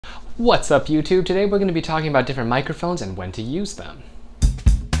What's up, YouTube? Today we're going to be talking about different microphones and when to use them.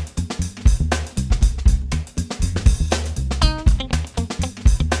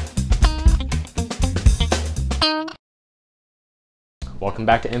 Welcome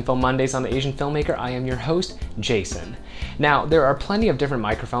back to Info Mondays on the Asian Filmmaker. I am your host, Jason. Now, there are plenty of different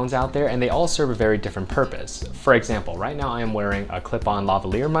microphones out there and they all serve a very different purpose. For example, right now I am wearing a clip-on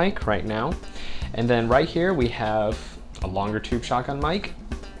lavalier mic right now. And then right here we have a longer tube shotgun mic.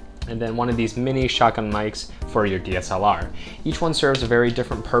 And then one of these mini shotgun mics for your DSLR. Each one serves a very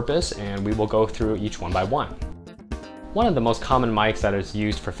different purpose and we will go through each one by one. One of the most common mics that is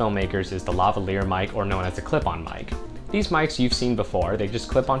used for filmmakers is the lavalier mic, or known as the clip-on mic. These mics you've seen before. They just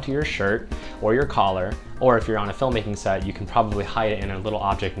clip onto your shirt or your collar, or if you're on a filmmaking set, you can probably hide it in a little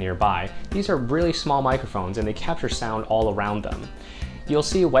object nearby. These are really small microphones and they capture sound all around them. You'll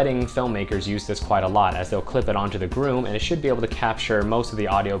see wedding filmmakers use this quite a lot, as they'll clip it onto the groom and it should be able to capture most of the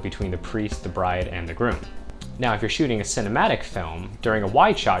audio between the priest, the bride, and the groom. Now, if you're shooting a cinematic film, during a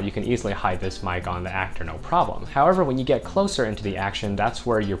wide shot, you can easily hide this mic on the actor, no problem. However, when you get closer into the action, that's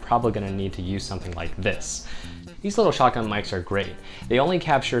where you're probably going to need to use something like this. These little shotgun mics are great. They only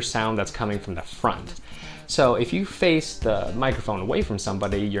capture sound that's coming from the front. So if you face the microphone away from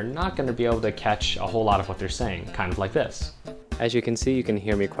somebody, you're not going to be able to catch a whole lot of what they're saying, kind of like this. As you can see, you can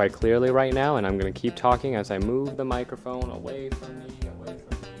hear me quite clearly right now, and I'm going to keep talking as I move the microphone away from me,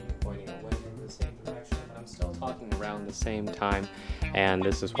 pointing away in the same direction, but I'm still talking around the same time, and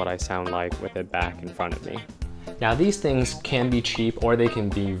this is what I sound like with it back in front of me. Now, these things can be cheap or they can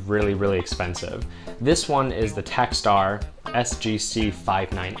be really expensive. This one is the Takstar SGC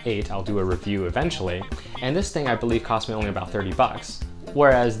 598. I'll do a review eventually, and this thing I believe cost me only about 30 bucks,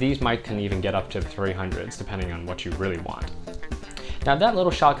 whereas these mic can even get up to 300s depending on what you really want. Now, that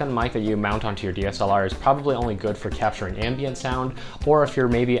little shotgun mic that you mount onto your DSLR is probably only good for capturing ambient sound, or if you're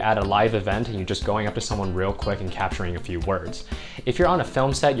maybe at a live event and you're just going up to someone real quick and capturing a few words. If you're on a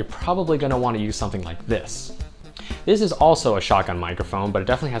film set, you're probably going to want to use something like this. This is also a shotgun microphone, but it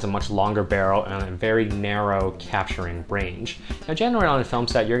definitely has a much longer barrel and a very narrow capturing range. Now, generally on a film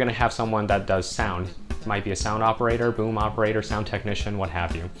set, you're going to have someone that does sound. Might be a sound operator, boom operator, sound technician, what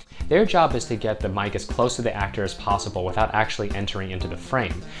have you. Their job is to get the mic as close to the actor as possible without actually entering into the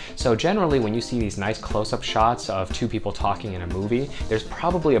frame. So generally when you see these nice close-up shots of two people talking in a movie, there's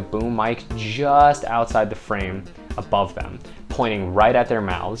probably a boom mic just outside the frame above them, pointing right at their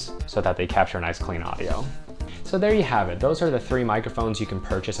mouths so that they capture nice clean audio. So there you have it. Those are the 3 microphones you can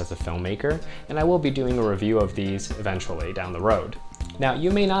purchase as a filmmaker, and I will be doing a review of these eventually down the road. Now,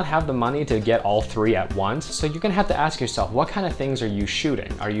 you may not have the money to get all 3 at once, so you're gonna have to ask yourself, what kind of things are you shooting?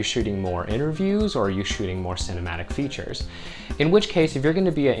 Are you shooting more interviews or are you shooting more cinematic features? In which case, if you're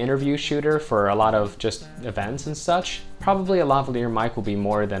gonna be an interview shooter for a lot of just events and such, probably a lavalier mic will be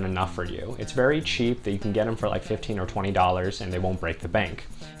more than enough for you. It's very cheap, that you can get them for like $15 or $20 and they won't break the bank.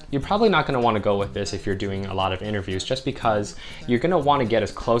 You're probably not going to want to go with this if you're doing a lot of interviews, just because you're going to want to get as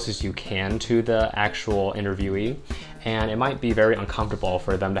close as you can to the actual interviewee, and it might be very uncomfortable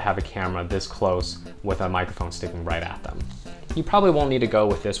for them to have a camera this close with a microphone sticking right at them. You probably won't need to go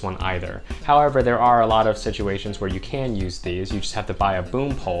with this one either. However, there are a lot of situations where you can use these. You just have to buy a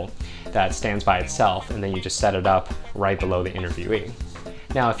boom pole that stands by itself, and then you just set it up right below the interviewee.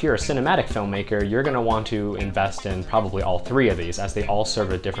 Now, if you're a cinematic filmmaker, you're going to want to invest in probably all 3 of these, as they all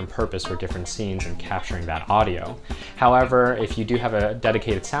serve a different purpose for different scenes and capturing that audio. However, if you do have a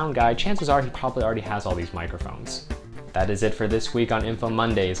dedicated sound guy, chances are he probably already has all these microphones. That is it for this week on Info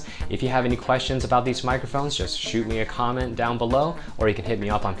Mondays. If you have any questions about these microphones, just shoot me a comment down below, or you can hit me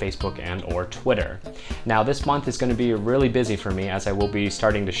up on Facebook and or Twitter. Now, this month is going to be really busy for me, as I will be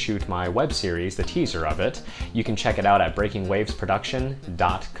starting to shoot my web series, the teaser of it. You can check it out at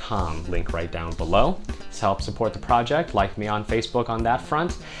breakingwavesproduction.com, link right down below. To help support the project, like me on Facebook on that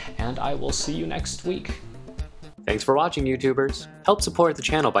front, and I will see you next week. Thanks for watching, YouTubers. Help support the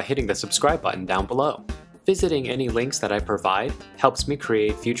channel by hitting the subscribe button down below. Visiting any links that I provide helps me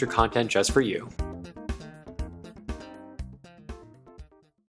create future content just for you.